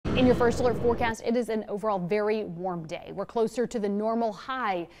In your first alert forecast, it is an overall very warm day. We're closer to the normal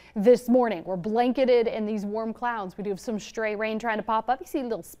high this morning. We're blanketed in these warm clouds. We do have some stray rain trying to pop up. You see a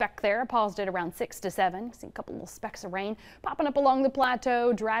little speck there. I paused it around 6 to 7. You see a couple little specks of rain popping up along the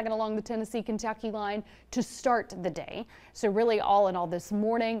plateau, dragging along the Tennessee-Kentucky line to start the day. So really all in all this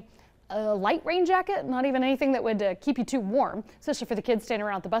morning, a light rain jacket, not even anything that would keep you too warm, especially for the kids standing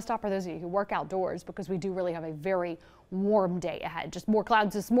around at the bus stop or those of you who work outdoors, because we do really have a very warm day ahead. Just more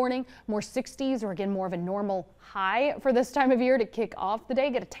clouds this morning, more 60s, or again more of a normal high for this time of year to kick off the day.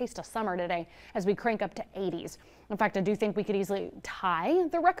 Get a taste of summer today as we crank up to 80s. In fact, I do think we could easily tie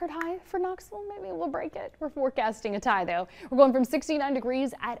the record high for Knoxville. Maybe we'll break it. We're forecasting a tie though. We're going from 69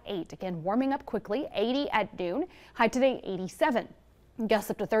 degrees at 8. Again, warming up quickly. 80 at noon. High today 87.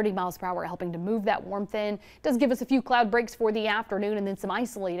 Gusts up to 30 miles per hour, helping to move that warmth in. Does give us a few cloud breaks for the afternoon and then some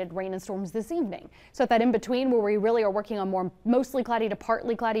isolated rain and storms this evening. So at that in between where we really are working on more mostly cloudy to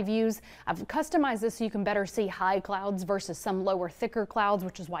partly cloudy views, I've customized this so you can better see high clouds versus some lower, thicker clouds,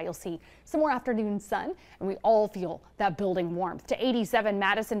 which is why you'll see some more afternoon sun. And we all feel that building warmth. To 87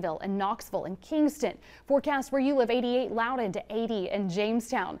 Madisonville and Knoxville and Kingston. Forecast where you live 88 Loudoun to 80 in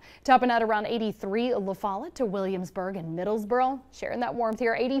Jamestown. Topping out around 83 La Follette to Williamsburg and Middlesboro. Sharing that warmth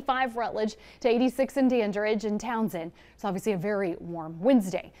here. 85 Rutledge to 86 in Dandridge and Townsend. It's obviously a very warm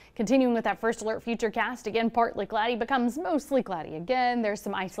Wednesday. Continuing with that first alert futurecast, again partly cloudy becomes mostly cloudy again. There's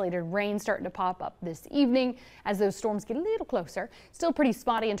some isolated rain starting to pop up this evening as those storms get a little closer. Still pretty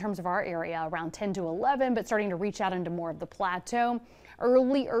spotty in terms of our area around 10 to 11, but starting to reach out into more of the plateau.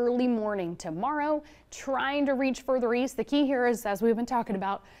 Early morning tomorrow, trying to reach further east. The key here is, as we've been talking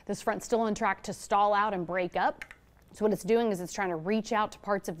about, this front still on track to stall out and break up. So what it's doing is it's trying to reach out to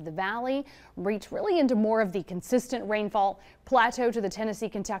parts of the valley, reach really into more of the consistent rainfall, plateau to the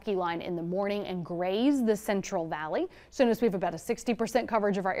Tennessee-Kentucky line in the morning and graze the Central Valley. So notice we have about a 60%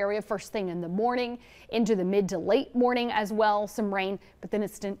 coverage of our area first thing in the morning, into the mid to late morning as well, some rain, but then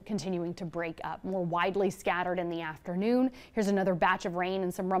it's continuing to break up, more widely scattered in the afternoon. Here's another batch of rain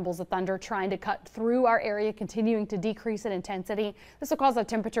and some rumbles of thunder trying to cut through our area, continuing to decrease in intensity. This will cause the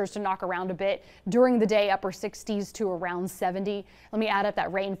temperatures to knock around a bit during the day, upper 60s to around 70. Let me add up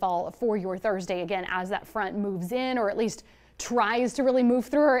that rainfall for your Thursday again as that front moves in, or at least tries to really move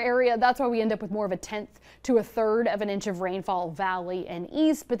through our area. That's why we end up with more of a 1/10 to a 1/3 of an inch of rainfall valley and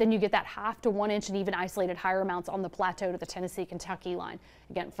east, but then you get that 1/2 to 1 inch and even isolated higher amounts on the plateau to the Tennessee-Kentucky line.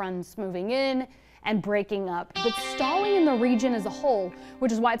 Again, fronts moving in and breaking up, but stalling in the region as a whole,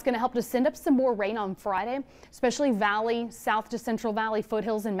 which is why it's going to help to send up some more rain on Friday, especially valley, south to central valley,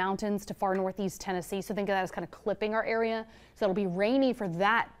 foothills and mountains to far northeast Tennessee. So think of that as kind of clipping our area. So it'll be rainy for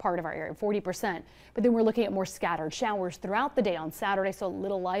that part of our area, 40%. But then we're looking at more scattered showers throughout the day on Saturday, so a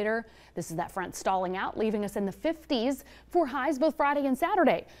little lighter. This is that front stalling out, leaving us in the 50s for highs both Friday and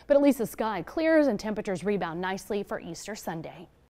Saturday. But at least the sky clears and temperatures rebound nicely for Easter Sunday.